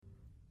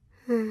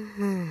Hey,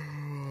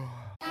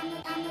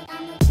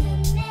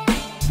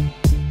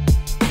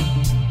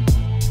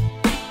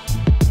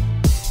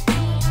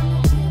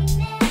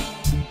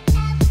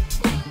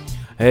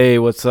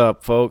 what's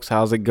up, folks?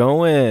 How's it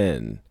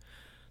going?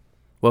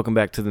 Welcome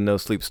back to the No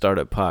Sleep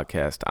Startup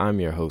Podcast. I'm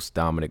your host,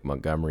 Dominick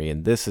Montgomery,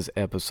 and this is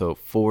episode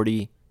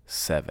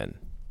 47.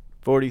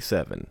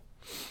 47.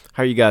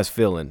 How are you guys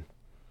feeling?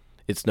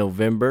 It's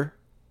November,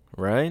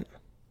 right?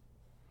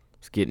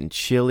 It's getting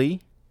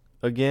chilly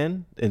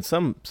again in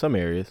some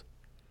areas.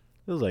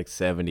 It was like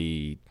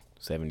 70,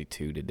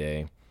 72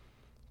 today.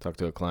 Talked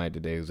to a client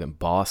today who's in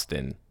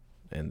Boston,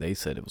 and they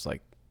said it was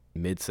like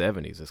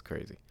mid-70s. That's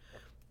crazy.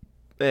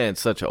 Man,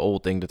 it's such an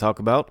old thing to talk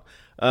about.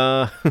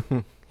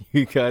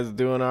 You guys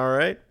doing all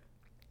right?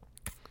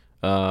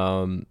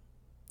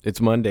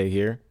 It's Monday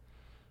here,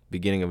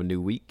 beginning of a new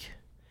week.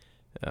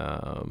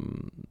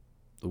 The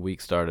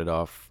week started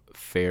off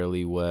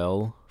fairly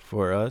well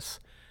for us.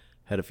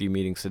 Had a few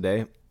meetings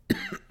today.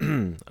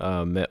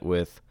 Met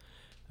with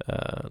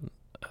a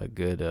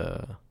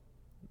good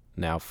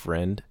now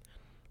friend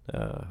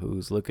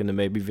who's looking to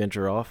maybe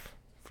venture off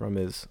from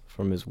his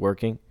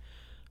working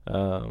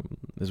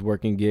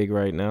gig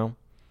right now.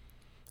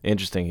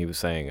 Interesting, he was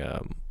saying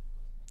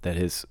that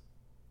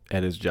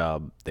at his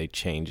job they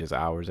change his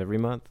hours every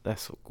month.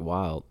 That's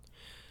wild.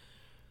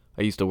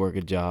 I used to work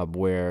a job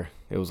where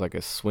it was like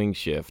a swing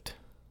shift,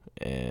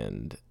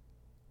 and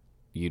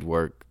you'd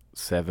work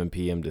 7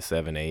 p.m. to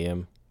 7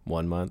 a.m.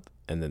 one month,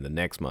 and then the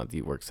next month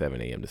you'd work 7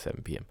 a.m. to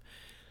 7 p.m.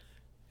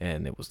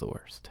 And it was the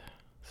worst.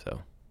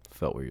 So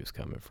felt where he was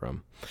coming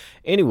from.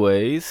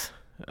 Anyways,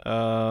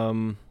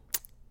 what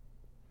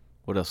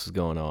else is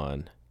going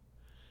on?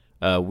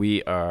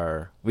 We've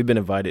been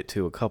invited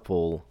to a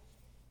couple,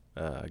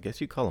 I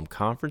guess you call them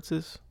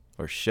conferences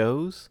or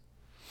shows,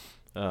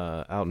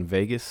 out in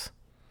Vegas.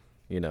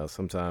 You know,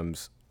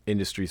 sometimes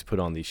industries put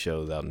on these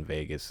shows out in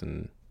Vegas,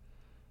 and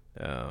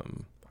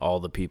all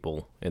the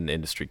people in the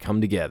industry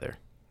come together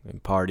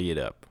and party it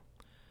up,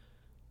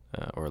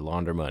 or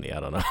launder money. I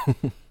don't know.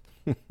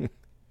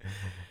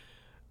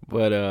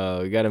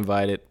 But we got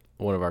invited.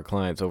 One of our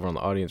clients over on the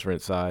audience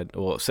rent side,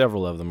 well,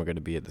 several of them are going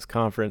to be at this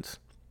conference.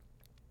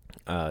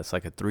 It's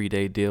like a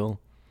 3-day deal.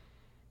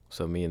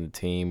 So me and the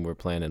team, we're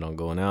planning on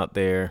going out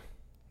there,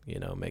 you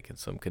know, making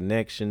some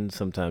connections.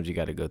 Sometimes you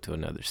got to go to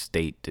another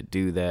state to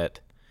do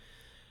that.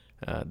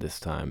 This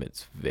time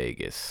it's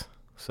Vegas.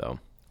 So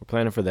we're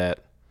planning for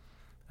that.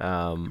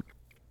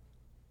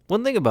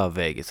 One thing about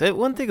Vegas,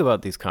 one thing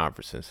about these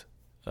conferences,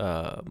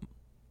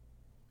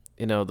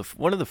 you know,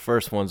 one of the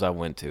first ones I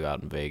went to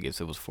out in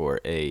Vegas, it was for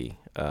it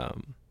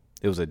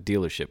was a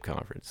dealership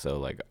conference, so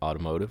like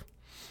automotive.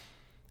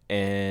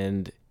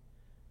 And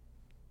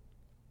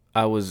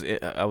I was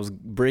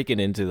breaking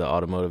into the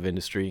automotive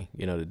industry,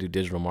 you know, to do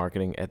digital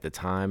marketing at the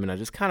time, and I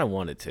just kind of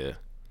wanted to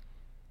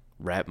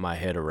wrap my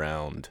head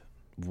around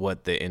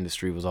what the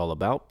industry was all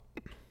about.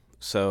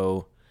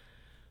 So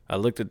I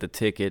looked at the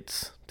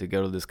tickets to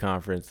go to this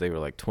conference. They were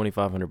like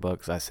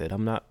 $2,500. I said,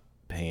 I'm not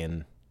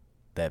paying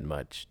that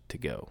much to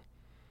go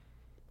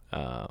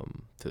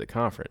to the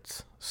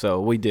conference. So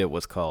we did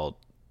what's called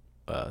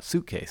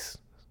suitcasing.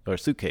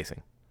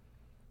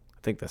 I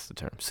think that's the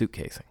term,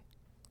 suitcasing.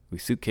 We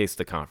suitcased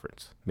the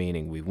conference,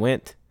 meaning we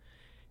went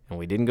and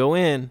we didn't go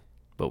in,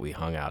 but we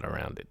hung out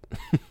around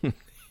it.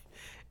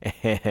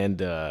 And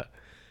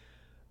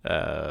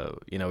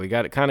you know, we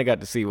got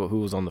to see who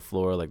was on the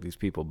floor. Like, these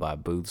people buy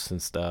booths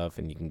and stuff,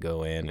 and you can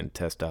go in and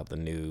test out the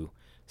new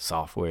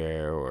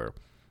software or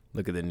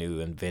look at the new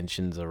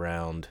inventions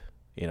around,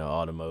 you know,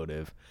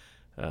 automotive.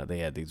 They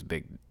had these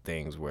big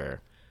things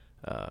where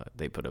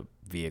they put a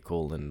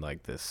vehicle in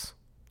like this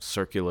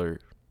circular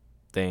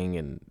thing,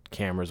 and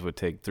cameras would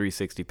take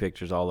 360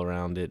 pictures all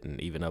around it and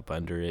even up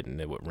under it,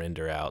 and it would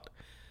render out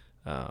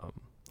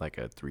like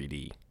a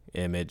 3D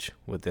image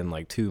within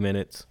like 2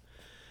 minutes.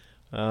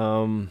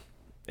 And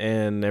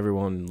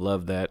everyone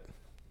loved that.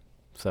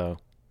 So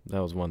that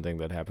was one thing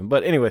that happened.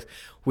 But anyways,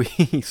 we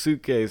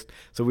suitcased.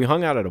 So we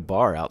hung out at a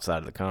bar outside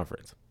of the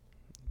conference,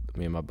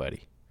 me and my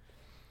buddy.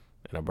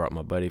 And I brought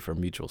my buddy for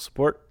mutual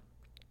support.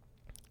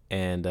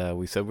 And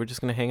we said, we're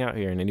just going to hang out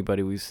here, and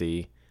anybody we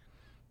see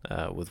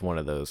with one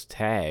of those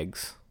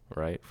tags,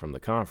 right, from the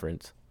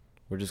conference,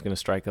 we're just going to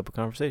strike up a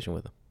conversation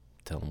with them,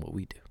 tell them what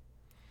we do.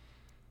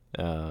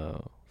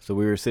 So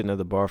we were sitting at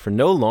the bar for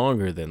no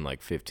longer than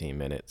like 15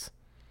 minutes,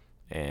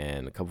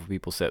 and a couple of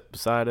people sat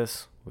beside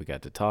us. We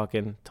got to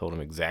talking, told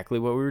them exactly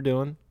what we were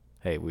doing.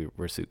 Hey, we're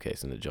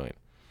suitcasing the joint.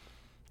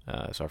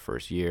 It's our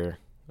first year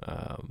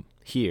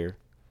here,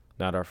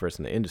 not our first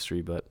in the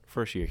industry, but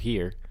first year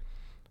here,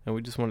 and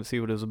we just wanted to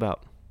see what it was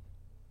about.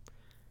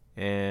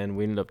 And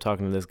we ended up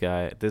talking to this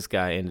guy. This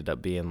guy ended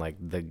up being like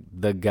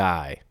the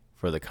guy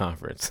for the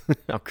conference.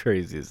 How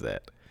crazy is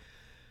that?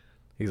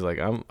 He's like,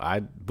 I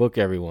book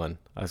everyone.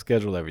 I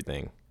schedule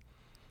everything.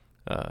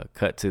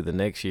 Cut to the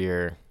next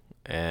year,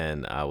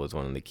 and I was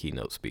one of the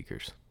keynote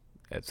speakers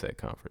at said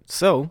conference.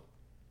 So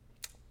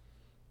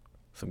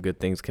some good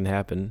things can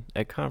happen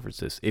at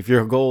conferences if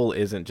your goal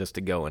isn't just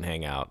to go and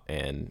hang out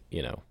and,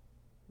 you know,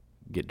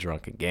 get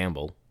drunk and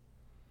gamble.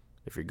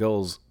 If your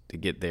goal's to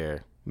get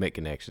there, make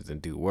connections,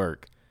 and do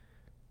work,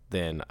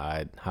 then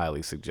I'd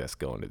highly suggest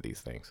going to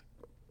these things.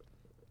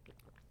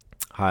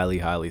 Highly,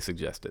 highly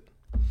suggest it.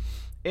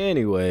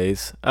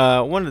 Anyways,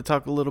 I wanted to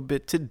talk a little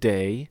bit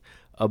today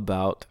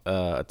about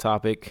a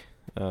topic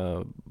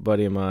a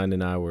buddy of mine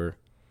and I were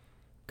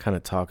kind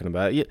of talking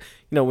about. You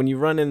know, when you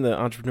run in the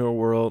entrepreneur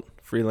world,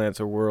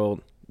 freelancer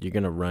world, you're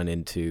going to run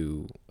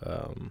into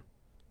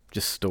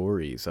just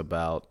stories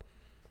about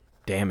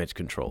damage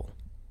control,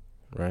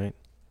 right?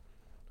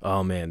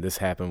 Oh, man, this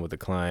happened with a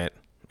client.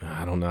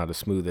 I don't know how to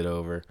smooth it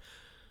over.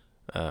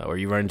 Or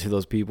you run into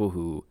those people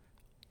who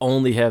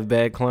only have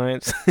bad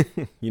clients.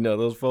 You know,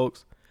 those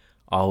folks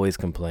always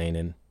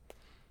complaining.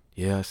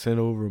 Yeah, I sent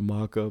over a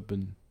mock-up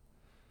and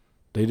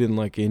they didn't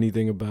like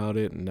anything about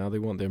it, and now they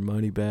want their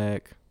money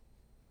back.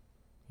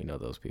 You know,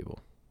 those people.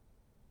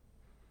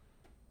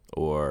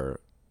 Or,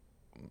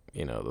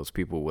 you know, those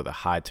people with a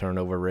high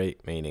turnover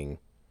rate, meaning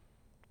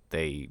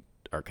they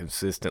are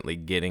consistently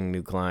getting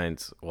new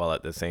clients while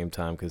at the same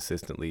time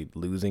consistently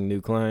losing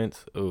new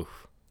clients.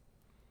 Oof.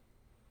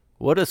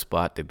 What a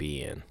spot to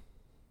be in,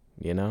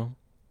 you know?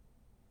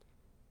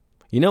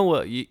 You know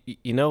what? You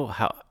know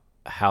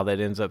how that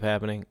ends up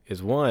happening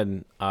is,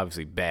 one,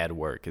 obviously bad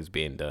work is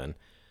being done.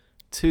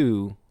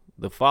 Two,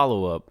 the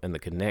follow-up and the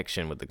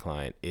connection with the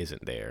client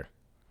isn't there.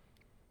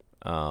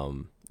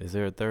 Is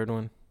there a third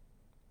one?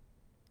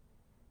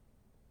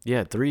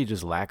 Yeah, three,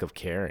 just lack of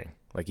caring.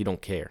 Like, you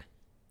don't care,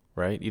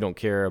 right? You don't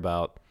care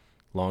about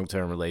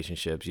long-term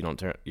relationships. You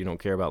don't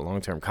care about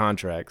long-term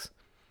contracts.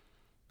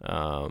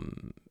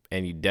 And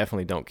you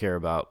definitely don't care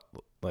about,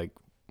 like,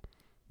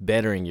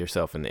 bettering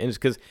yourself in the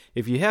industry. Because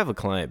if you have a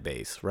client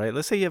base, right?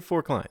 Let's say you have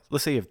 4 clients.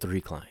 Let's say you have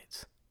 3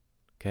 clients,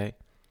 okay?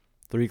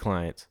 3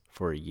 clients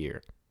for a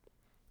year.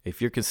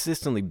 If you're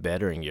consistently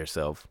bettering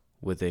yourself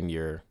within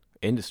your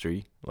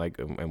industry, like,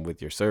 and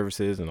with your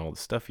services and all the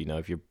stuff, you know,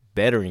 if you're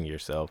bettering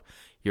yourself,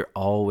 you're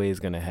always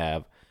going to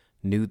have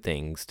new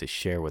things to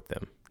share with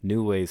them,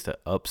 new ways to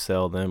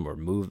upsell them or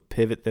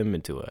pivot them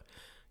into a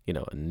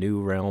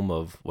new realm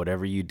of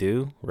whatever you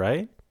do,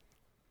 right?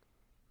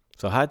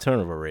 So high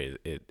turnover rate,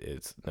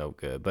 it's no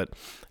good. But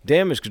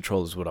damage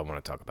control is what I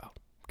want to talk about,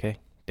 okay?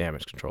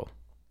 Damage control.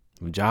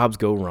 When jobs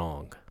go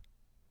wrong,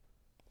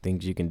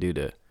 things you can do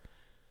to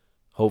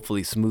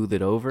hopefully smooth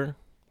it over,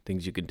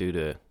 things you can do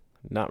to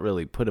not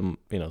really put them,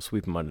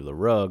 sweep them under the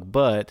rug,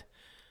 but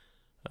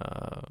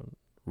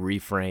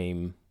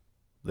reframe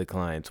the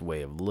client's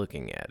way of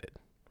looking at it,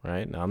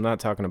 right? Now, I'm not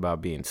talking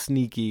about being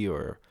sneaky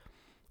or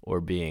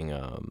being,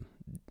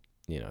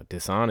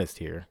 dishonest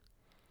here.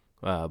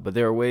 But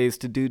there are ways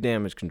to do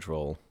damage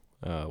control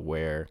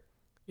where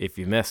if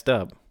you messed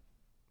up,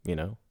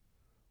 you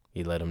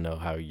let them know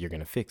how you're going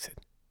to fix it,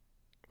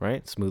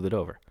 right? Smooth it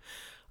over.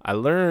 I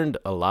learned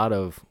a lot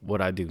of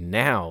what I do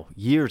now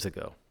years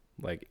ago,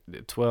 like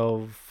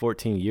 12,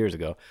 14 years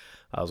ago.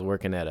 I was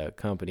working at a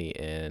company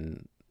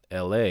in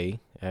LA,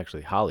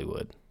 actually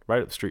Hollywood,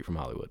 right up the street from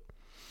Hollywood.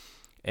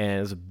 And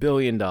it was $1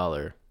 billion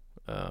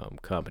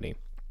company.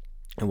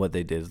 And what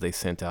they did is they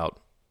sent out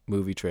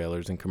movie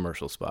trailers and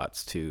commercial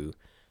spots to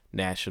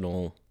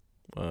national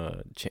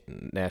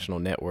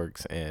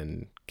networks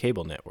and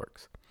cable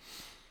networks.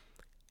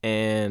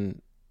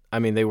 And I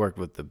mean, they worked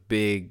with the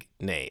big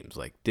names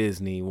like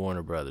Disney,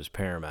 Warner Brothers,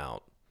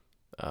 Paramount,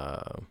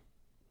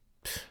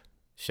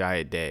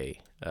 Shia Day,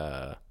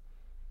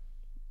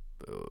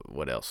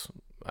 what else?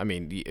 I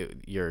mean,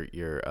 your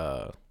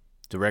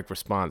direct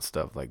response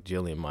stuff like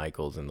Jillian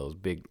Michaels and those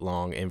big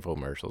long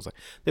infomercials.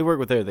 They work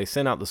with there. They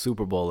sent out the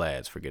Super Bowl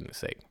ads, for goodness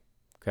sake.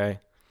 Okay.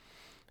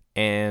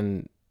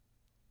 And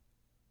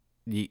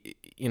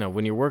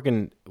when you're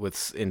working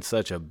in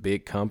such a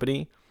big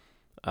company,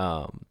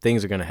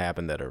 things are going to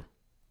happen that are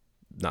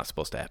not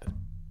supposed to happen.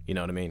 You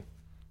know what I mean?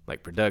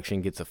 Like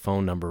production gets a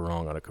phone number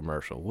wrong on a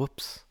commercial.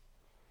 Whoops.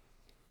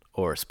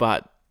 Or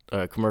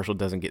a commercial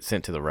doesn't get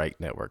sent to the right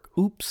network.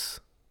 Oops.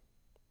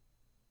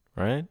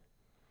 Right?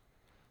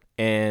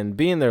 And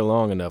being there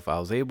long enough, I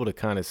was able to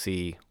kind of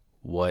see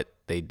what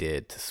they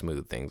did to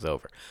smooth things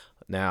over.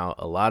 Now,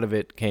 a lot of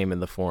it came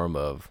in the form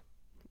of,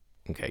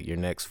 okay, your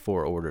next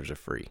 4 orders are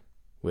free,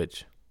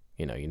 which,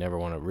 you never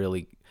want to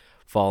really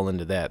fall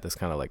into that. That's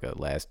kind of like a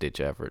last-ditch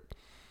effort,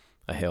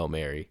 a Hail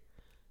Mary.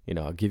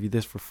 I'll give you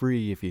this for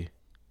free if you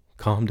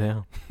calm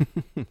down.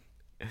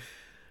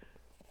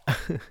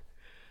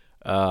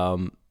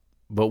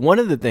 But one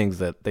of the things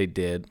that they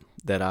did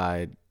that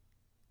I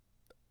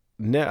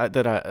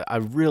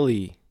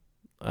really,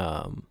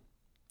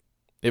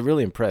 it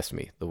really impressed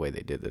me the way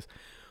they did this,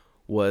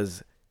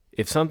 was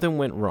if something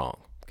went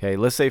wrong, okay,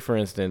 let's say, for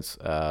instance,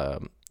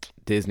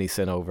 Disney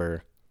sent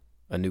over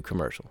a new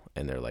commercial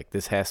and they're like,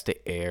 this has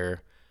to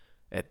air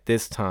at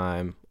this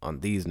time on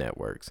these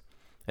networks.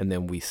 And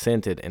then we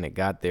sent it and it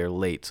got there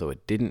late, so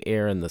it didn't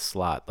air in the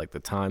slot, like the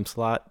time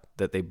slot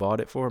that they bought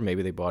it for.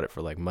 Maybe they bought it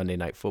for like Monday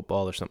Night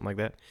Football or something like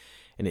that.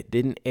 And it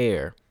didn't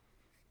air.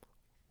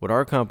 What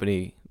that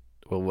company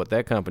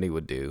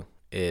would do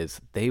is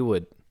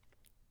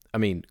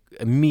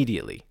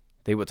immediately,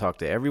 they would talk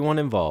to everyone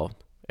involved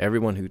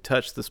Everyone who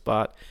touched the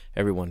spot,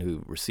 everyone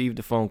who received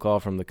a phone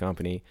call from the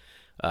company,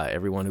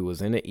 everyone who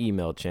was in an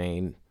email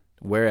chain,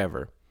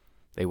 wherever,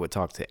 they would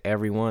talk to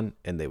everyone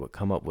and they would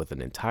come up with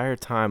an entire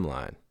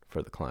timeline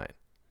for the client.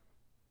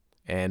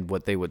 And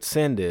what they would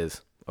send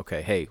is,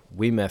 okay, hey,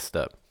 we messed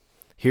up.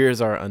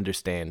 Here's our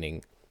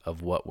understanding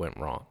of what went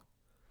wrong.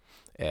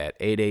 At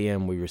 8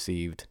 a.m., we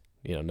received,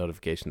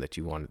 notification that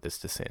you wanted this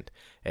to send.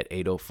 At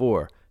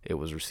 8:04, it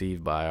was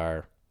received by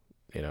our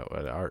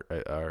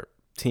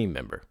team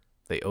member.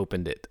 They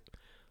opened it.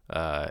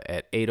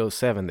 At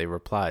 8:07, they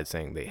replied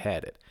saying they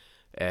had it.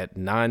 At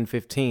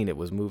 9:15, it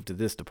was moved to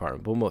this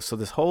department. Boom. So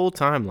this whole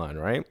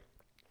timeline, right?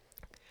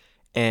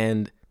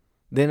 And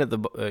then at the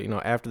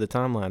after the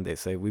timeline, they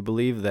say, we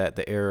believe that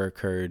the error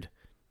occurred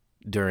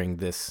during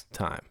this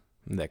time.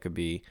 And that could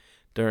be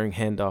during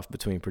handoff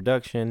between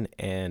production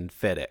and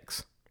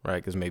FedEx, right?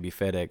 Because maybe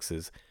FedEx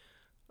is,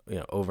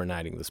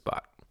 overnighting the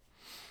spot.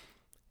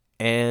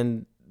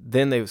 And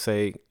then they would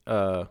say,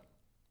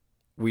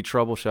 we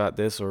troubleshot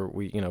this, or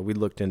we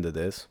looked into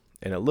this,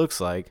 and it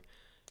looks like,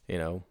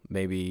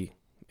 maybe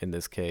in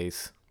this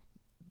case,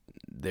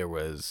 there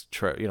was,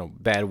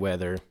 bad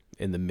weather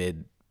in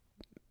the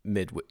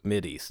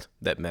Mid-East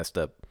that messed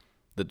up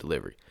the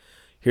delivery.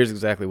 Here's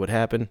exactly what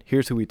happened.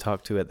 Here's who we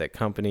talked to at that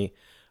company.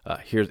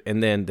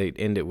 And then they'd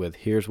end it with,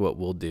 here's what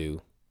we'll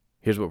do.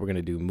 Here's what we're going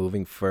to do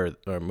moving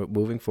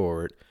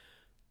forward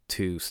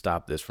to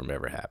stop this from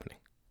ever happening.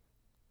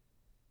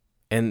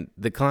 And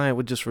the client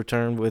would just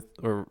respond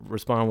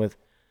with,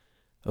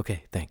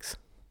 okay, thanks.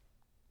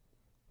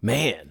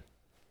 Man,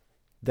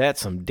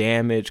 that's some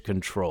damage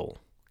control.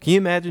 Can you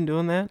imagine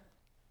doing that?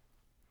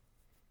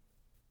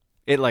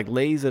 It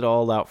lays it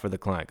all out for the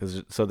client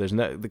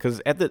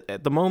because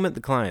at the moment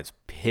the client's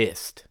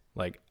pissed,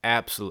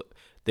 absolute.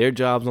 Their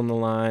job's on the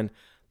line,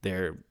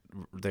 their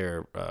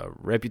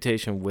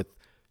reputation with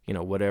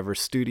whatever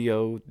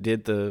studio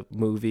did the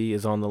movie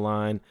is on the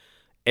line.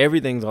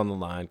 Everything's on the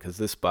line because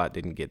this spot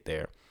didn't get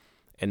there,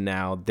 and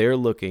now they're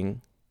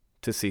looking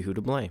to see who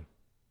to blame,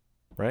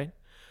 right?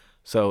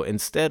 So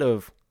instead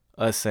of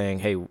us saying,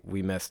 "Hey,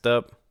 we messed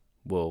up,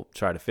 we'll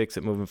try to fix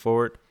it moving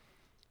forward,"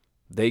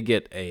 they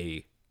get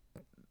a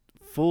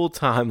full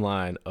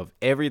timeline of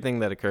everything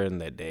that occurred in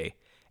that day,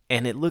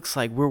 and it looks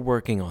like we're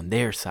working on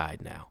their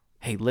side now.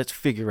 Hey, let's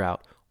figure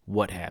out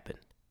what happened,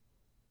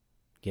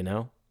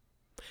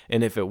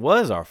 And if it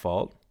was our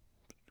fault,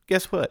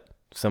 guess what?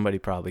 Somebody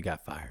probably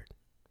got fired,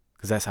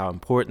 because that's how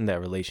important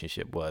that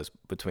relationship was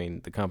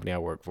between the company I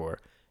work for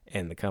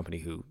and the company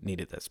who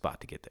needed that spot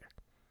to get there,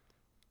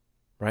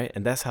 right?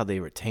 And that's how they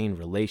retain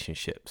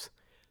relationships.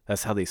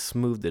 That's how they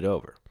smoothed it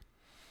over.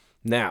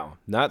 Now,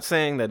 not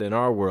saying that in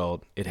our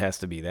world it has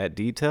to be that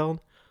detailed,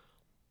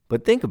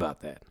 but think about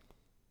that.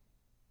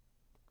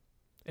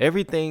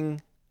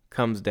 Everything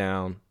comes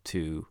down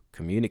to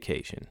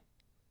communication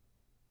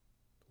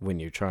when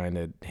you're trying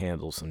to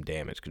handle some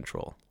damage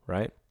control,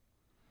 right?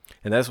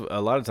 And that's a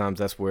lot of times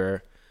that's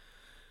where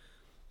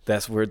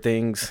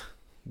things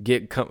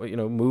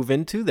move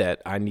into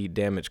that I need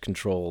damage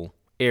control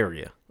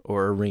area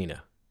or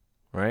arena,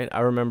 right? I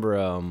remember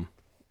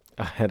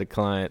I had a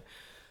client,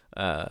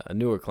 a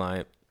newer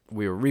client.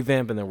 We were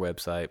revamping their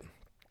website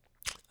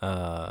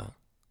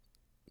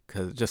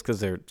because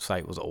their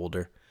site was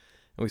older.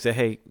 And we said,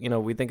 hey,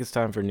 we think it's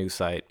time for a new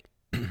site.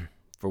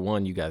 For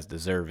one, you guys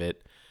deserve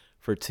it.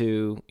 For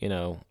two,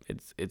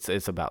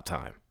 it's about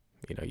time.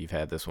 You've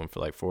had this one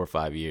for 4 or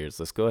 5 years.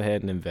 Let's go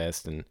ahead and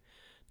invest and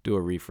do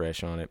a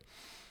refresh on it.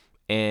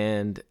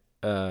 And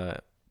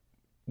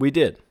we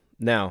did.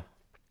 Now,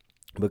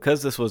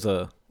 because this was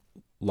a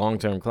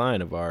long-term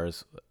client of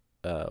ours,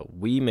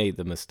 we made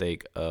the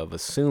mistake of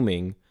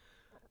assuming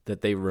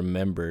that they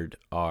remembered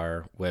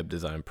our web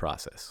design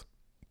process.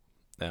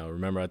 Now,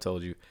 remember I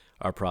told you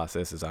our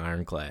process is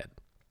ironclad.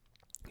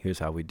 Here's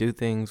how we do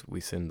things.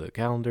 We send the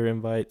calendar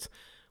invites.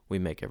 We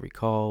make every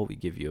call. We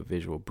give you a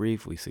visual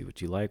brief. We see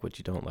what you like, what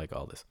you don't like,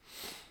 all this.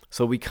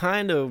 So we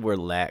kind of were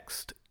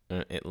lax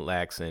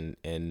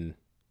in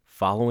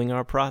following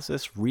our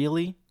process,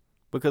 really,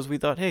 because we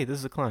thought, hey, this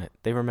is a client.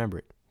 They remember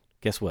it.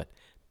 Guess what?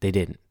 They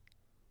didn't.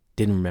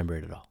 Didn't remember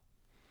it at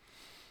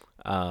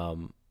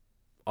all.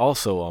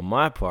 Also, on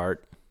my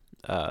part,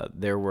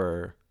 there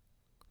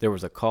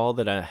was a call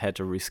that I had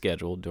to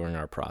reschedule during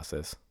our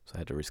process. So I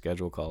had to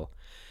reschedule a call.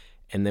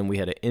 And then we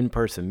had an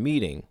in-person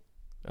meeting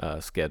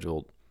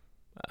scheduled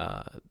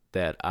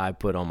that I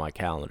put on my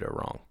calendar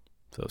wrong.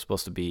 So it's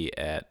supposed to be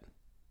at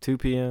 2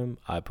 p.m.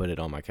 I put it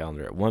on my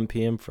calendar at 1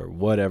 p.m. for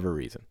whatever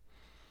reason.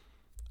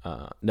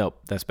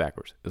 Nope, that's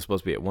backwards. It's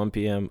supposed to be at 1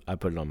 p.m. I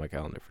put it on my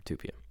calendar for 2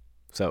 p.m.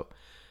 So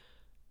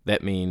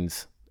that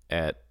means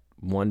at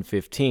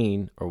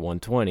 1:15 or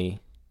 1:20,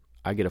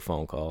 I get a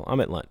phone call. I'm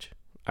at lunch.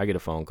 I get a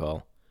phone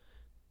call.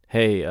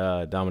 Hey,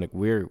 Dominick,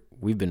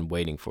 we've been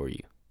waiting for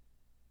you.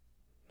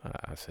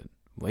 I said,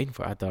 waiting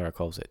for? I thought our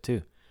call was at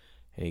 2.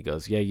 And he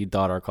goes, yeah, you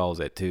thought our call was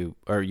at 2,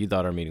 or you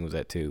thought our meeting was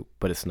at 2,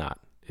 but it's not.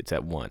 It's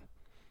at 1.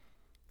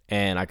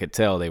 And I could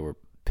tell they were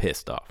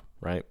pissed off,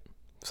 right?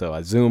 So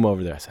I zoom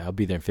over there. I said, I'll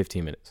be there in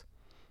 15 minutes.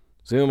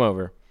 Zoom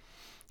over.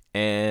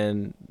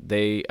 And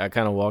I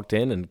kind of walked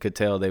in and could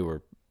tell they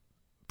were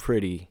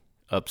pretty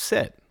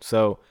upset.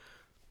 So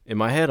in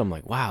my head, I'm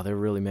like, wow, they're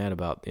really mad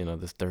about,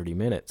 this 30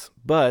 minutes.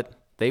 But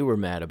they were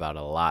mad about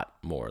a lot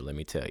more, let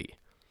me tell you.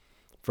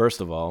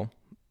 First of all,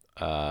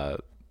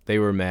 they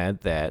were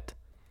mad that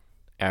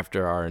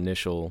after our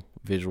initial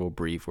visual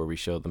brief where we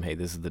showed them, hey,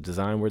 this is the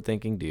design we're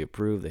thinking. Do you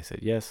approve? They said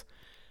yes.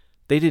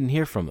 They didn't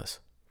hear from us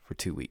for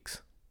 2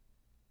 weeks.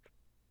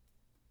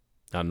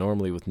 Now,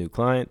 normally with new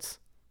clients,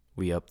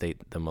 we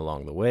update them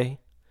along the way.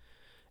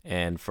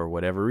 And for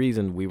whatever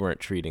reason, we weren't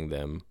treating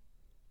them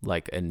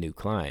like a new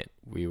client.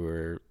 We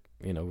were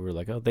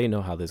like, oh, they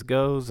know how this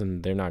goes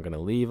and they're not going to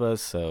leave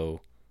us.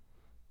 So,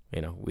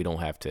 we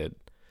don't have to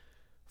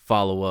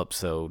follow up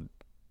so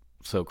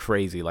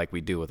crazy like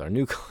we do with our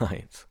new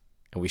clients.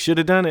 And we should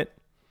have done it.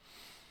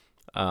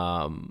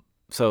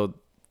 So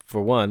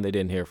for one, they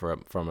didn't hear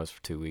from us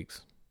for 2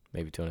 weeks,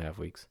 maybe 2.5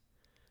 weeks.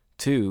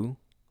 2,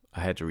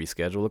 I had to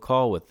reschedule a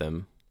call with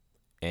them,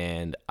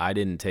 and I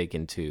didn't take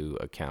into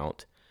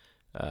account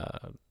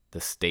the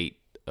state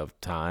of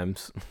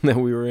times that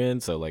we were in.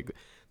 So like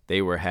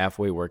they were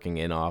halfway working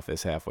in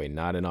office, halfway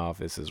not in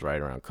office. Is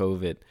right around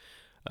COVID.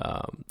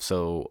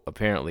 So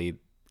apparently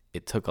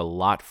it took a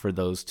lot for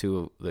those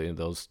two,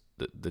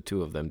 the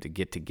two of them to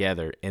get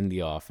together in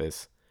the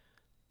office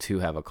to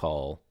have a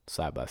call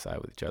side by side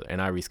with each other.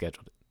 And I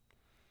rescheduled it.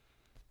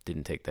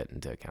 Didn't take that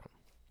into account.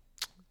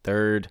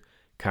 3rd,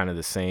 kind of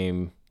the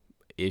same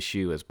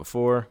issue as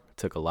before.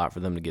 Took a lot for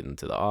them to get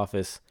into the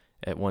office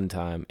at one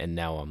time, and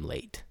now I'm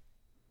late.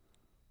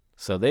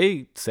 So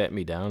they sat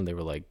me down. They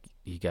were like,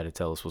 you got to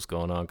tell us what's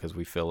going on because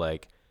we feel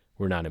like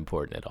we're not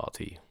important at all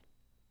to you.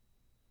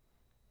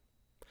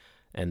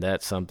 And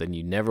that's something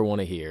you never want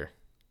to hear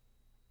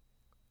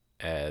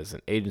as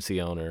an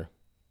agency owner,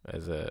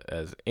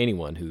 as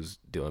anyone who's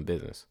doing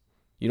business.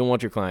 You don't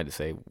want your client to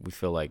say, we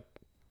feel like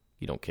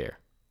you don't care.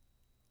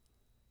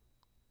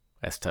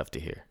 That's tough to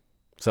hear.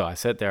 So I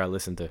sat there, I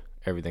listened to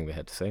everything they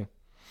had to say.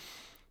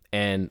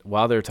 And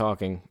while they're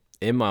talking,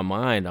 in my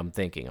mind, I'm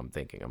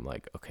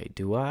like, okay,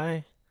 do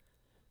I,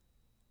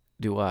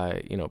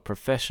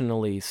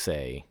 professionally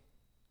say,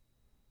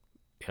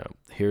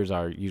 here's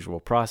our usual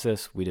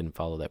process. We didn't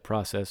follow that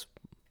process.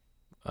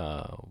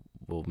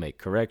 We'll make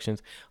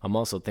corrections. I'm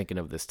also thinking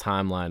of this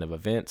timeline of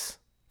events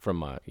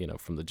from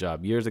from the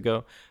job years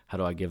ago. How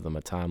do I give them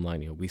a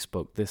timeline? We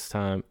spoke this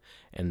time,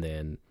 and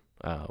then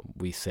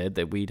we said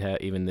that we'd have,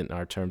 even in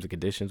our terms and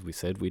conditions, we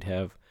said we'd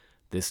have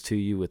this to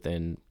you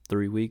within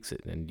 3 weeks,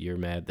 and you're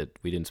mad that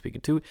we didn't speak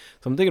in 2 weeks.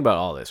 So I'm thinking about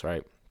all this,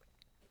 right?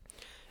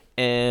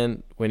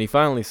 And when he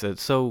finally said,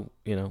 so,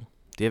 do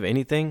you have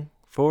anything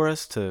for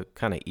us to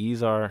kind of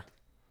ease our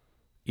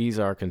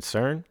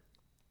concern?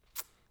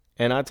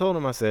 And I told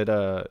him, I said,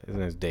 his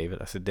name's David.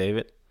 I said,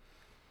 David,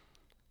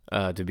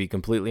 to be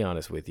completely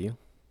honest with you,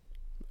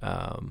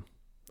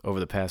 over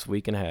the past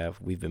week and a half,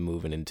 we've been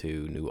moving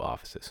into new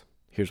offices.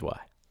 Here's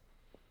why.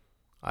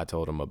 I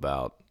told him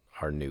about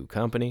our new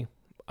company.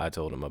 I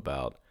told him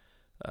about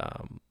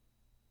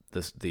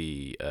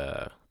the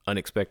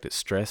unexpected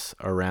stress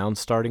around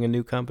starting a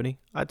new company.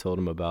 I told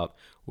him about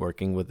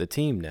working with the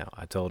team now.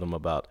 I told him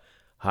about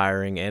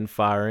hiring and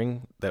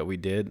firing that we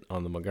did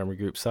on the Montgomery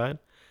Group side.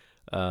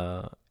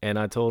 And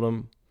I told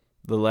him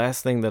the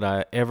last thing that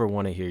I ever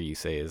want to hear you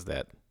say is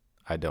that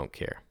I don't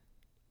care,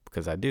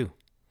 because I do.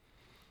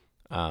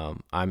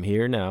 I'm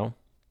here now,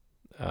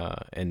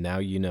 and now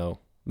you know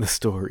the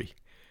story.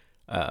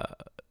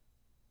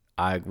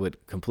 I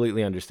would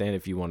completely understand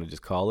if you want to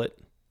just call it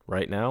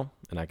right now,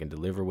 and I can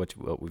deliver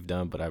what we've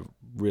done, but I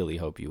really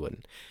hope you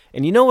wouldn't.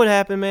 And you know what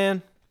happened,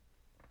 man?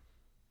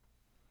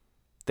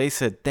 They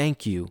said,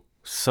 thank you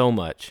so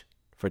much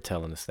for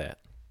telling us that.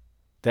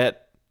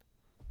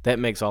 That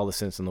makes all the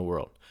sense in the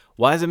world.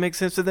 Why does it make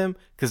sense to them?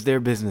 Because they're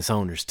business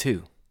owners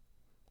too.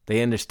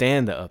 They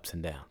understand the ups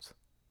and downs.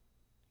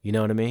 You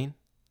know what I mean?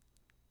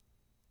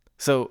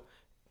 So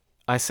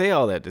I say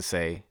all that to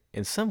say,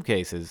 in some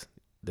cases,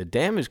 the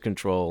damage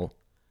control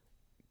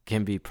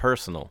can be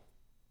personal,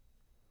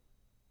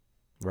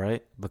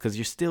 right? Because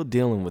you're still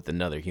dealing with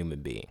another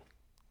human being.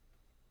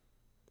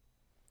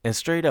 And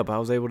straight up, I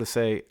was able to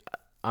say,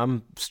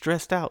 I'm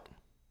stressed out.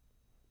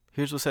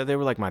 Here's what said. They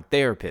were like my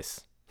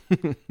therapist.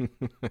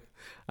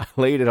 I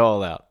laid it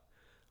all out.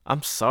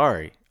 I'm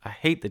sorry. I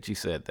hate that you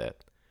said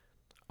that.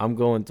 I'm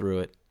going through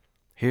it.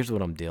 Here's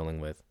what I'm dealing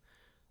with.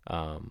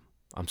 I'm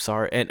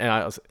sorry. And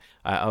I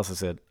also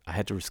said I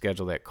had to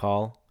reschedule that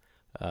call,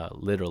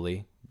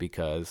 literally,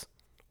 because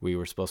we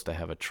were supposed to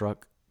have a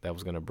truck that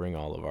was going to bring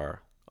all of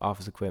our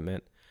office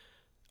equipment.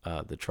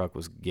 The truck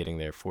was getting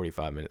there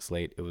 45 minutes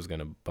late. It was going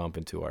to bump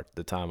into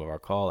the time of our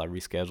call. I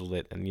rescheduled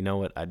it. And you know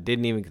what? I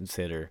didn't even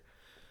consider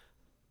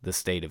the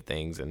state of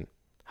things and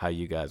how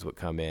you guys would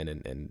come in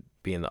and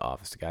be in the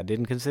office. I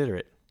didn't consider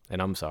it.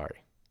 And I'm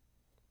sorry.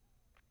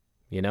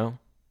 You know?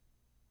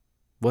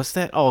 What's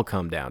that all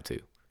come down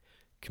to?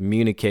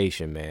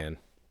 Communication, man.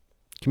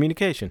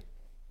 Communication.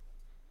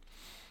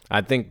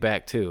 I think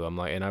back too. I'm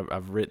like, and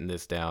I've written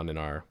this down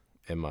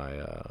in my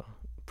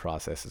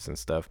processes and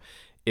stuff.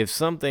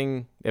 if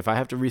I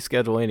have to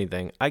reschedule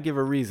anything, I give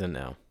a reason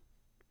now.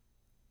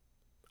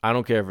 I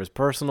don't care if it's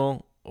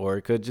personal or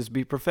it could just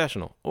be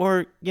professional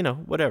or,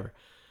 whatever.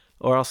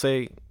 Or I'll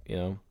say,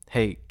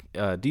 hey,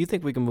 do you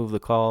think we can move the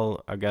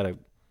call? I got to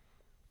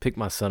pick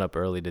my son up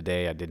early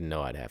today. I didn't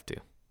know I'd have to.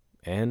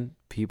 And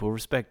people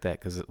respect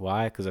that.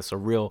 Why? Because that's a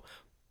real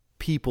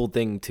people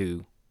thing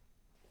to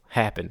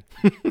happen.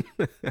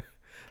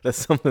 That's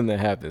something that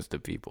happens to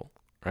people,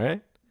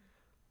 right?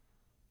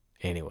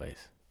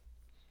 Anyways.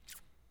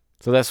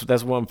 So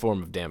that's one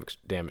form of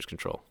damage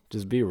control.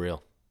 Just be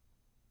real.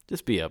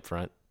 Just be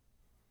upfront.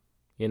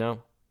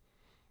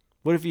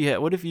 What if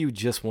you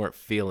just weren't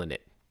feeling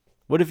it?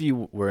 What if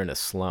you were in a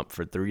slump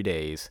for 3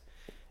 days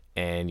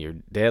and your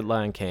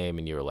deadline came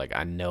and you were like,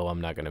 I know I'm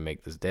not going to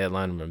make this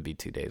deadline. I'm going to be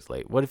 2 days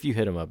late. What if you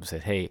hit them up and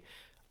said, hey,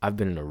 I've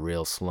been in a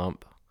real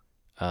slump,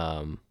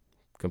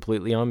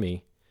 completely on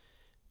me,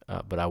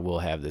 but I will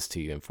have this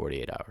to you in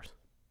 48 hours.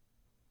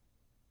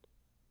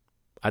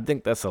 I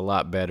think that's a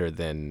lot better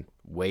than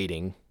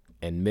waiting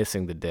and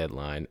missing the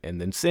deadline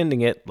and then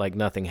sending it like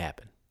nothing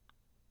happened.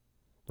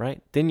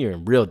 Right? Then you're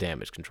in real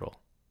damage control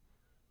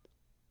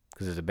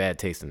because there's a bad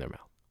taste in their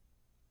mouth.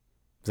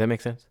 Does that make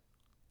sense?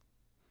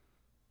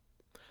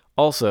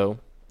 Also,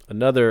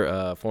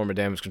 another form of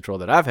damage control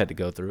that I've had to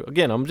go through.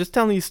 Again, I'm just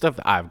telling you stuff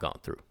that I've gone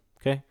through.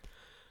 Okay.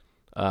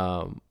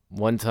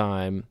 One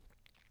time,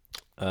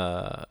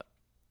 I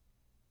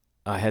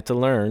had to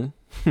learn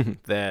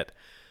that,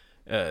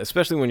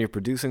 especially when you're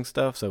producing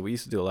stuff. So we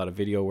used to do a lot of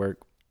video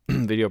work,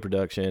 video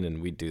production,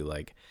 and we do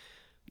like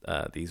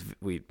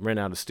we rent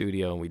out a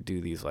studio and we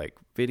do these like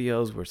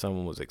videos where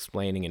someone was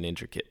explaining an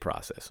intricate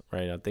process,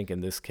 right? I think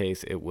in this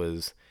case it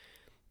was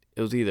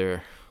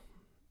either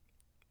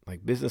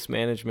like business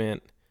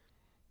management,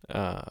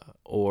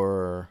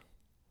 or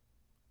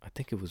I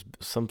think it was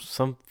some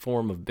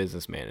form of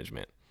business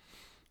management,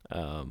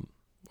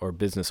 or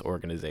business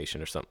organization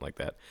or something like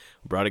that.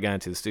 Brought a guy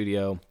into the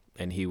studio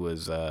and he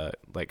was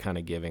like kind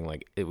of giving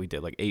we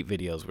did like 8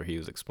 videos where he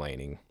was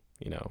explaining,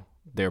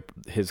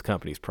 his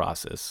company's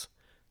process,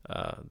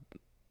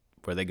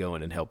 where they go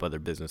in and help other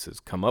businesses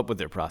come up with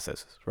their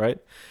processes, right?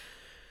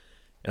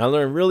 And I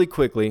learned really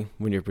quickly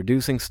when you're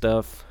producing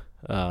stuff,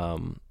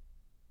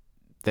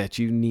 that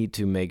you need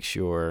to make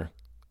sure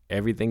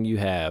everything you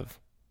have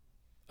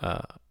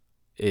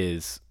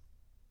is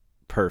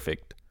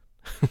perfect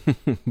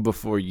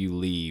before you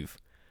leave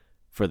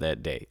for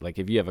that day. Like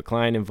if you have a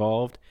client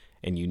involved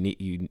and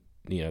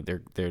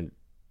their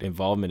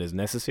involvement is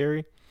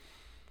necessary,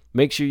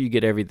 make sure you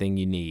get everything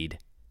you need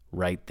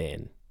right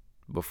then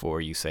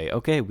before you say,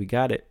 okay, we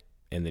got it,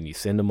 and then you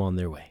send them on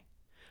their way.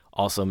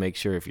 Also, make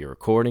sure if you're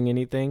recording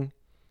anything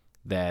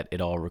that it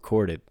all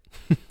recorded,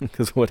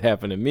 because what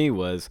happened to me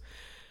was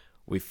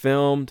we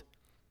filmed,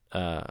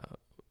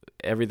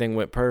 everything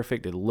went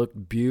perfect. It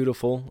looked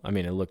beautiful. I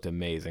mean, it looked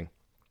amazing.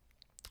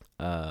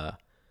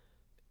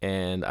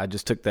 And I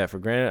just took that for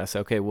granted. I said,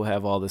 okay, we'll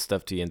have all this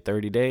stuff to you in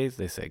 30 days.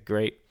 They said,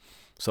 great.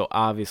 So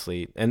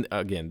obviously, and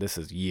again, this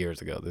is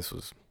years ago. This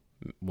was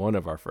one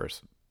of our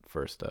first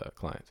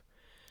clients.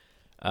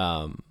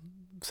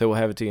 So we'll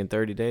have it to you in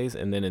 30 days.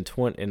 And then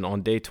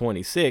on day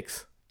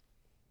 26,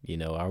 you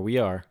know how we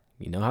are.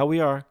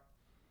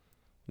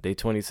 Day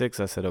 26,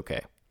 I said,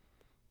 okay,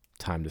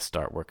 time to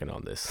start working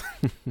on this.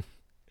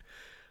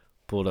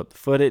 Pulled up the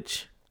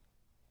footage.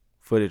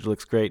 Footage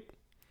looks great.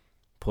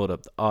 Pulled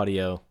up the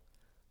audio.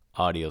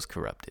 Audio's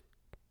corrupted.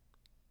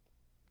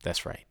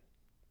 That's right.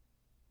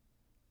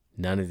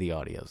 None of the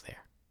audio's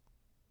there.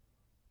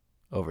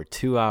 Over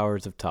 2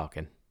 hours of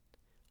talking.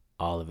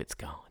 All of it's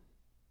gone.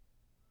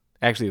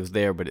 Actually, it was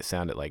there, but it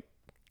sounded like,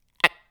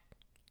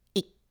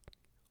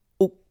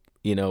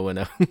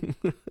 when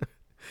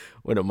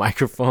when a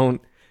microphone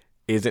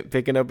isn't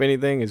picking up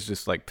anything, it's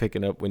just like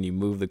picking up when you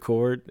move the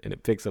cord and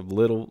it picks up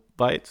little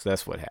bites.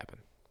 That's what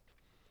happened.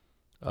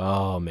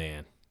 Oh,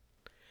 man.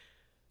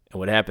 And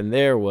what happened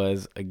there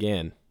was,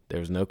 again, there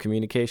was no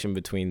communication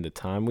between the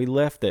time we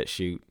left that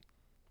shoot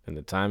and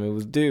the time it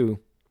was due.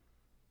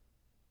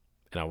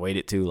 And I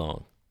waited too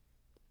long.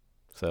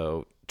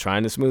 So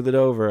trying to smooth it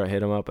over, I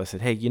hit him up. I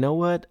said, hey, you know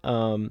what?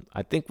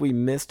 I think we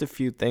missed a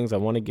few things. I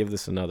want to give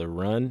this another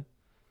run.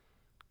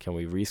 Can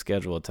we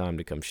reschedule a time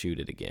to come shoot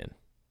it again?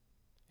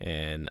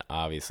 And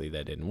obviously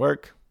that didn't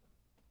work.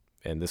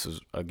 And this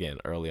was, again,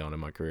 early on in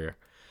my career.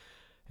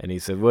 And he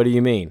said, what do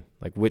you mean?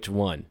 Like, which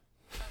one?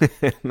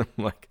 And I'm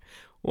like,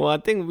 well, I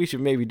think we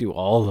should maybe do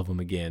all of them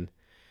again.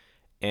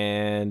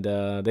 And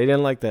they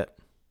didn't like that.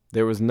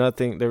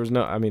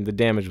 The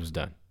damage was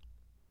done.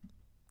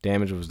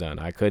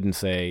 I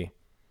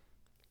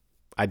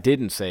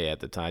didn't say at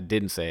the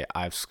time,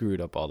 I've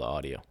screwed up all the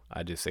audio.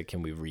 I just said,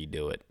 can we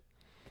redo it?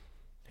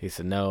 He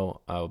said,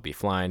 no, I'll be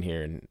flying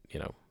here and,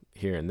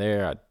 here and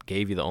there. I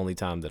gave you the only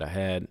time that I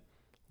had.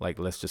 Like,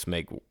 let's just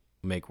make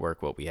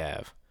work what we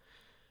have.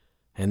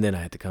 And then I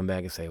had to come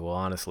back and say, well,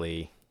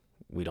 honestly,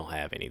 we don't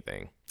have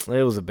anything.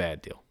 It was a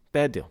bad deal.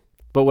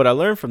 But what I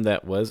learned from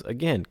that was,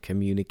 again,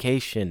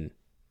 communication.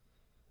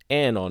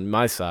 And on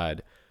my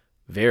side,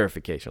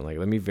 verification. Like,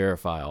 let me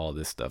verify all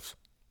this stuff's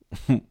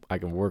I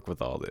can work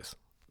with all this,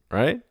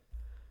 right?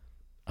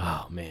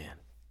 Oh, man.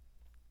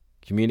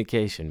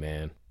 Communication,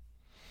 man.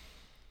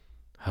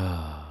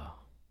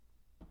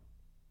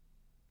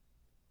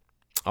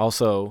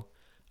 Also,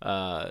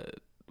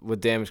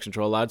 with damage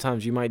control, a lot of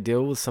times you might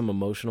deal with some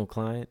emotional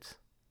clients,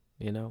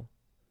 you know.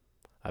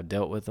 I've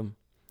dealt with them.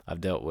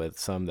 I've dealt with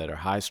some that are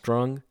high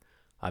strung.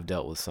 I've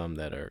dealt with some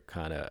that are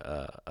kind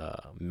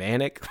of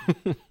manic,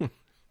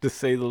 to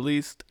say the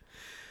least.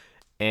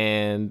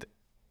 And,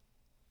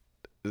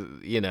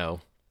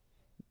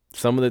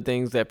 some of the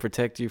things that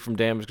protect you from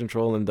damage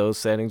control in those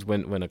settings,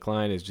 when a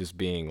client is just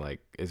being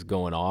is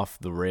going off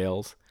the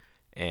rails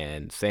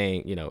and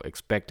saying,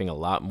 expecting a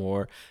lot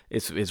more,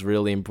 it's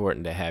really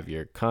important to have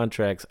your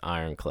contracts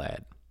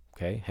ironclad.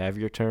 Okay. Have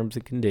your terms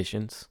and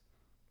conditions,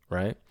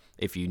 right?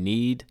 If you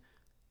need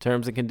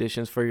terms and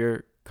conditions for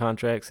your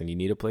contracts and you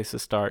need a place to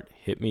start,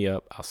 hit me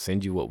up. I'll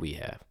send you what we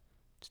have.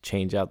 Just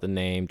change out the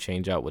name,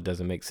 change out what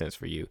doesn't make sense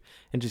for you,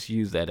 and just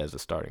use that as a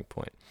starting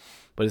point.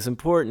 But it's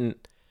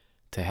important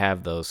to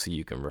have those so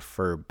you can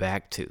refer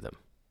back to them,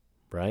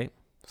 right?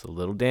 It's a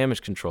little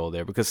damage control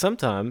there, because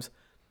sometimes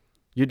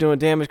you're doing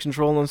damage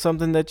control on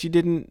something that you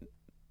didn't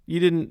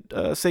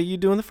say you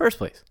do in the first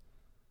place,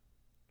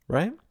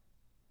 right?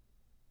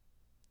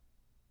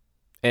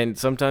 And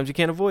sometimes you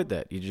can't avoid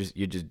that.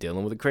 You're just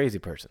dealing with a crazy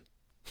person.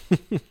 I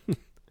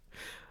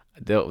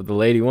dealt with the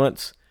lady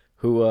once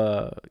who,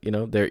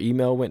 their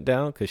email went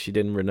down because she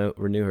didn't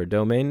renew her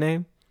domain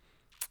name,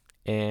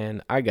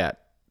 and I got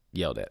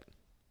yelled at.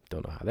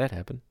 Don't know how that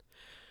happened,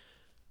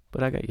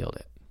 but I got yelled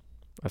at.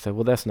 I said,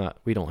 well,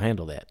 we don't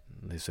handle that.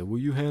 And they said, well,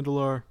 you handle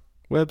our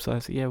website. I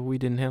said, yeah, well, we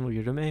didn't handle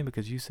your domain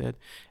because you said.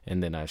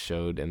 And then I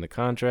showed in the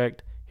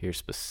contract, here's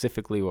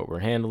specifically what we're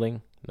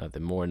handling.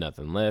 Nothing more,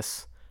 nothing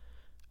less.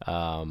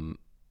 And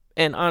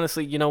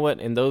honestly, you know what?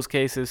 In those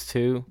cases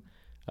too,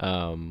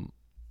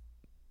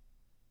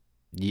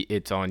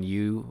 it's on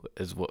you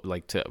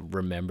to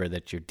remember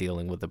that you're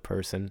dealing with a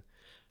person,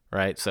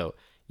 right? So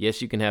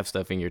yes, you can have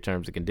stuff in your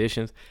terms and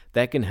conditions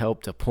that can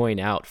help to point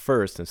out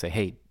first and say,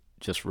 hey,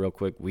 just real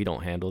quick, we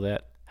don't handle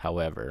that.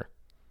 However,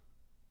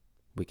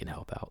 we can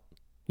help out.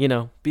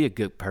 Be a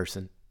good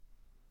person.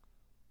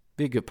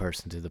 Be a good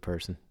person to the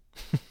person.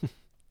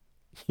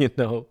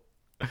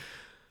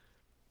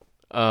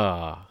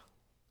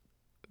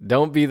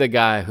 Don't be the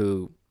guy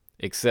who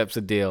accepts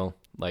a deal.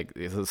 Like,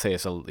 let's say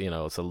it's a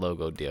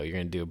logo deal. You're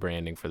going to do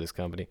branding for this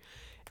company,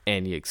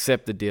 and you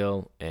accept the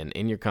deal, and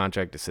in your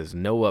contract it says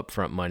no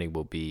upfront money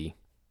will be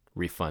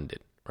refunded,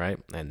 right?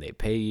 And they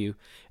pay you,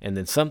 and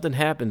then something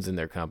happens in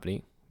their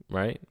company,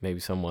 right? Maybe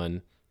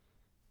someone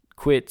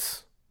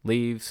quits,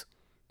 leaves,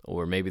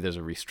 or maybe there's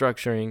a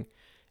restructuring,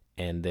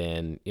 and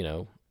then,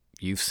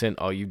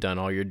 you've done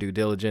all your due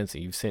diligence,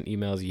 and you've sent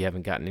emails, you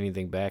haven't gotten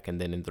anything back,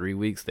 and then in 3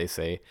 weeks they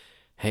say,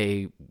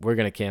 hey, we're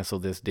going to cancel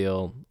this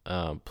deal,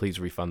 please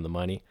refund the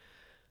money.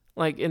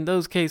 Like, in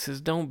those cases,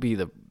 don't be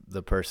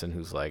the person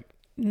who's like,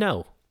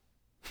 no.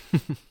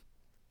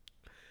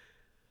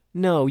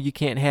 No, you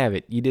can't have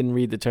it. You didn't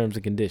read the terms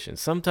and conditions.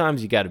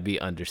 Sometimes you got to be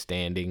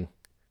understanding,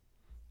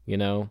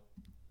 Now,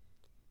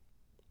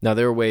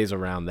 there are ways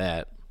around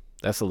that.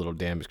 That's a little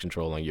damage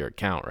control on your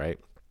account, right?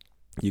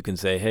 You can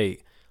say, hey,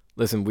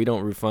 listen, we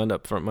don't refund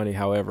upfront money.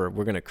 However,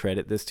 we're going to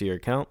credit this to your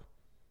account.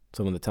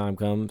 So when the time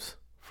comes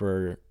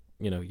for,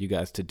 you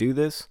guys to do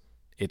this,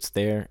 it's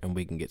there and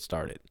we can get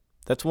started.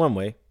 That's one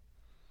way,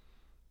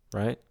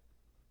 right?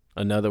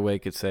 Another way you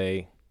could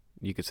say,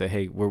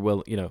 hey, we're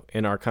willing,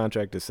 in our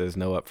contract it says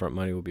no upfront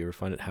money will be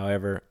refunded.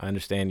 However, I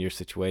understand your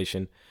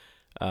situation.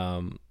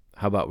 How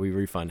about we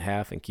refund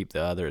half and keep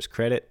the other as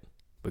credit?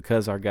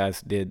 Because our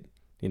guys did,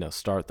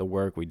 start the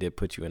work. We did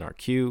put you in our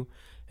queue.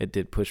 It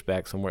did push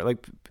back somewhere.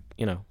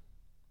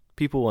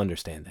 People will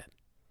understand that.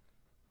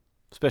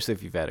 Especially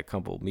if you've had a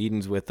couple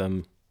meetings with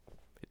them.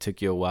 It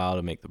took you a while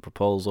to make the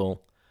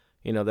proposal.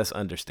 That's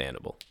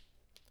understandable.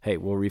 Hey,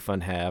 we'll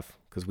refund half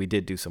because we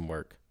did do some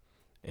work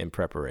in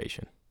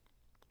preparation.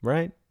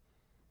 Right?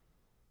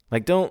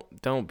 Like, don't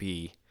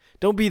be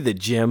the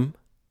gym,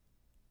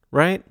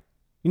 right?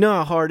 You know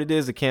how hard it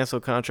is to cancel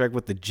a contract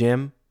with the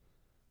gym?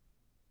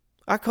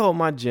 I called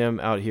my gym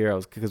out here.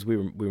 Because we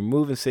were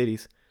moving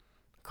cities.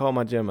 I called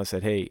my gym. I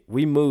said, hey,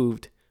 we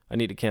moved. I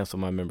need to cancel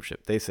my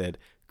membership. They said,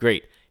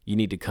 great. You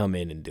need to come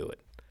in and do it.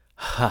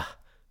 Ha.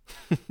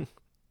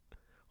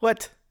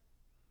 What?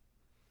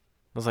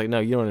 I was like, no,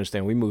 you don't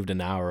understand. We moved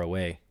an hour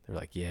away. They're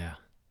like, yeah,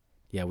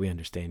 we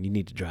understand. You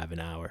need to drive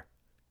an hour.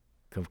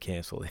 Come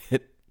cancel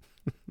it.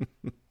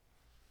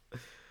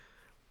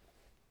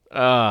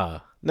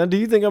 Now, do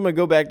you think I'm going to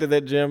go back to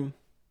that gym?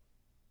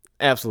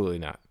 Absolutely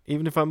not.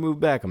 Even if I move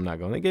back, I'm not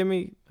going. They gave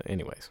me...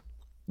 Anyways.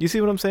 You see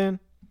what I'm saying?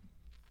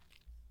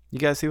 You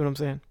guys see what I'm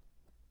saying?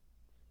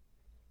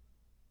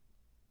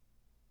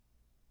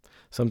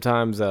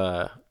 Sometimes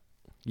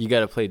you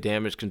got to play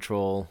damage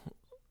control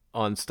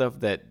on stuff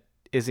that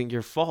isn't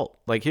your fault.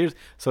 Like here's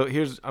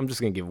I'm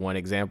just going to give one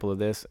example of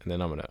this, and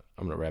then I'm going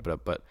to wrap it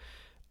up. But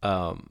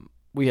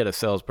we had a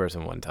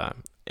salesperson one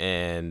time,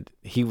 and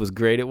he was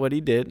great at what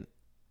he did.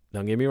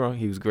 don't get me wrong,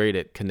 he was great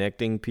at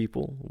connecting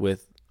people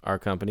with our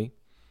company.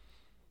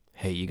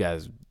 Hey, you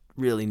guys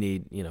really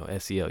need,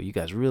 SEO. You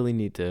guys really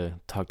need to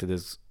talk to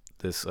this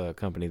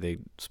company. They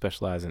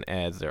specialize in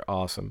ads. They're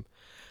awesome.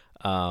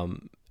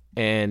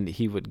 And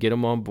he would get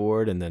them on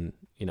board, and then,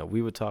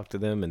 we would talk to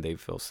them, and they'd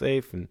feel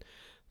safe, and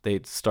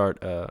they'd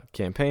start a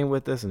campaign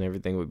with us, and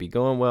everything would be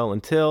going well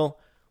until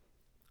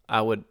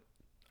I would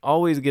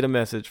always get a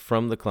message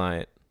from the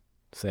client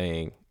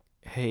saying,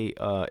 hey,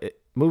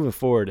 moving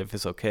forward, if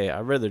it's okay,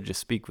 I'd rather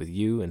just speak with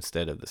you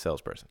instead of the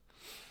salesperson.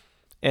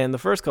 And the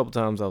first couple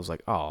times I was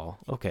like, oh,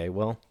 okay,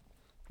 well,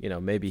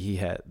 maybe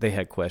they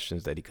had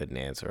questions that he couldn't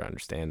answer. I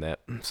understand that.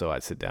 So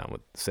I'd sit down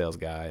with the sales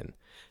guy and,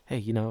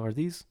 hey, are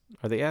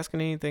they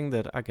asking anything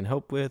that I can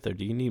help with, or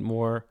do you need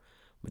more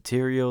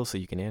material so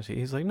you can answer?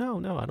 He's like, no,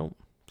 I don't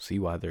see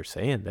why they're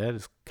saying that.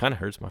 It kind of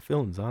hurts my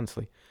feelings,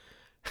 honestly.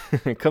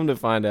 Come to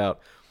find out,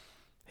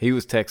 he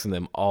was texting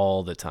them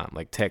all the time,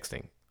 like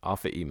texting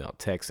off of email,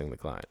 texting the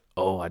client.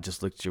 Oh, I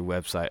just looked at your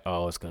website.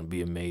 Oh, it's going to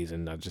be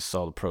amazing. I just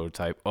saw the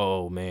prototype.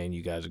 Oh, man,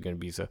 you guys are going to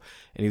be so.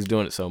 And he's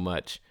doing it so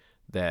much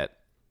that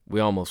we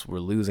almost were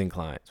losing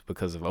clients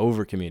because of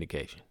over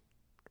communication,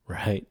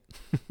 right?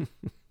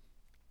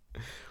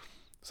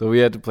 So we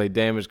had to play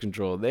damage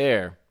control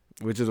there,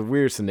 which is a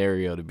weird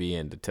scenario to be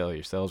in, to tell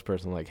your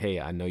salesperson, like, hey,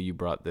 I know you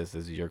brought this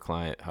is your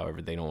client.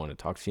 However, they don't want to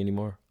talk to you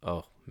anymore.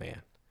 Oh,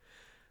 man,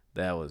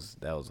 that was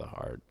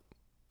hard.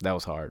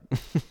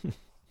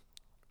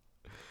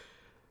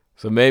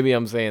 So maybe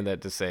I'm saying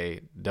that to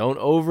say, don't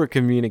over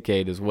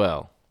communicate as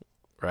well,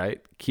 right?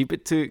 Keep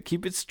it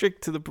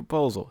strict to the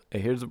proposal.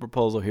 Hey, here's the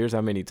proposal. Here's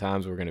how many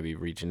times we're going to be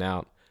reaching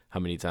out, how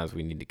many times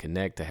we need to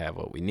connect to have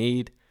what we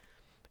need,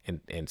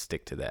 and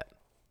stick to that,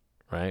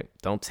 right?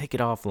 Don't take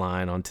it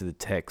offline onto the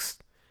texting.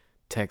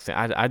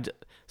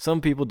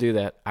 Some people do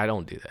that. I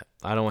don't do that.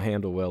 I don't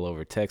handle well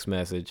over text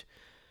message.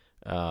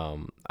 I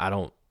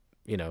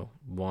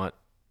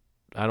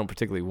don't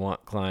particularly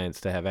want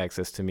clients to have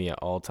access to me at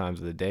all times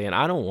of the day, and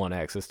I don't want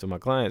access to my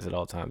clients at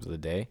all times of the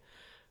day.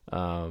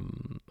 I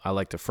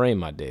like to frame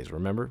my days.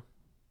 Remember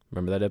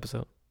that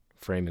episode?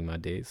 Framing my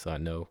days, so I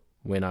know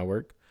when I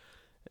work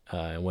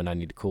and when I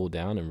need to cool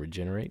down and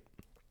regenerate.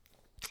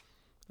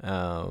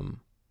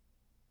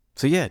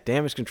 So yeah,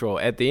 damage control.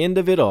 At the end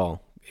of it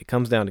all, it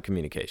comes down to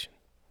communication,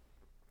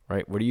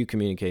 right? What are you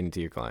communicating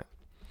to your client?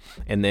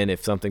 And then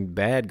if something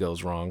bad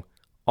goes wrong,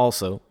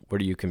 also,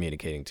 what are you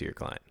communicating to your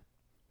client?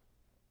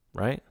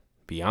 Right?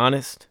 Be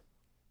honest,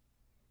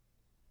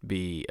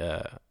 be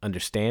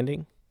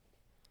understanding,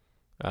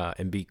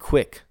 and be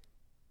quick.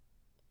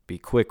 Be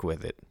quick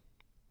with it,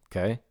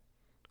 okay?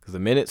 Because the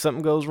minute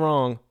something goes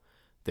wrong,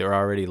 they're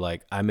already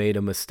like, I made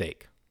a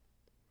mistake.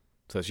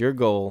 So it's your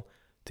goal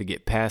to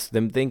get past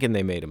them thinking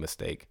they made a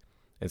mistake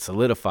and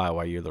solidify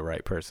why you're the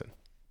right person,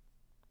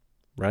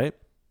 right?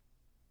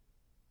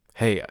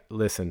 Hey,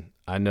 listen,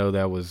 I know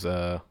that was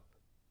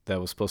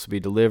supposed to be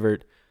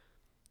delivered.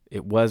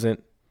 It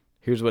wasn't.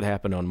 Here's what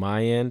happened on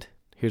my end.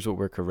 Here's what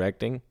we're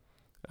correcting.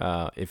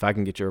 If I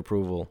can get your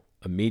approval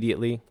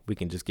immediately, we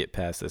can just get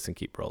past this and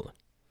keep rolling.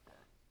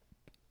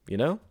 You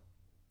know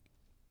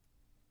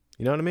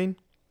what I mean?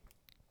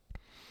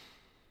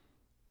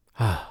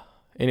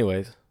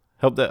 Anyways,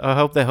 I hope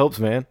that helps,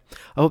 man.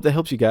 I hope that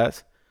helps you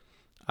guys.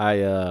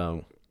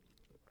 We're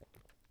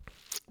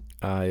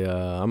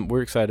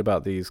excited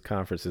about these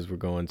conferences we're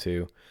going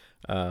to.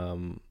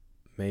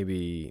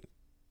 Maybe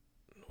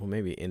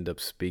end up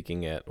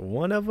speaking at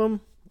one of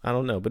them. I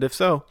don't know. But if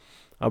so,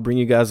 I'll bring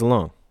you guys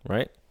along,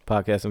 right?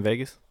 Podcast in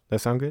Vegas. That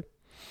sound good?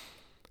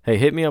 Hey,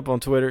 hit me up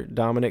on Twitter,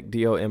 Dominick,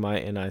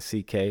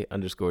 DOMINICK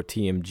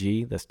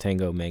 _TMG. That's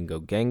Tango Mango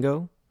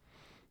Gango.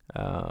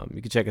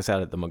 You can check us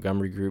out at the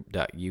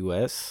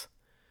MontgomeryGroup.us.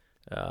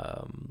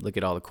 Look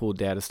at all the cool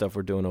data stuff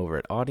we're doing over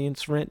at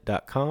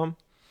AudienceRent.com.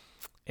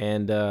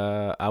 And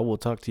I will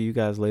talk to you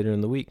guys later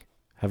in the week.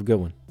 Have a good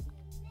one.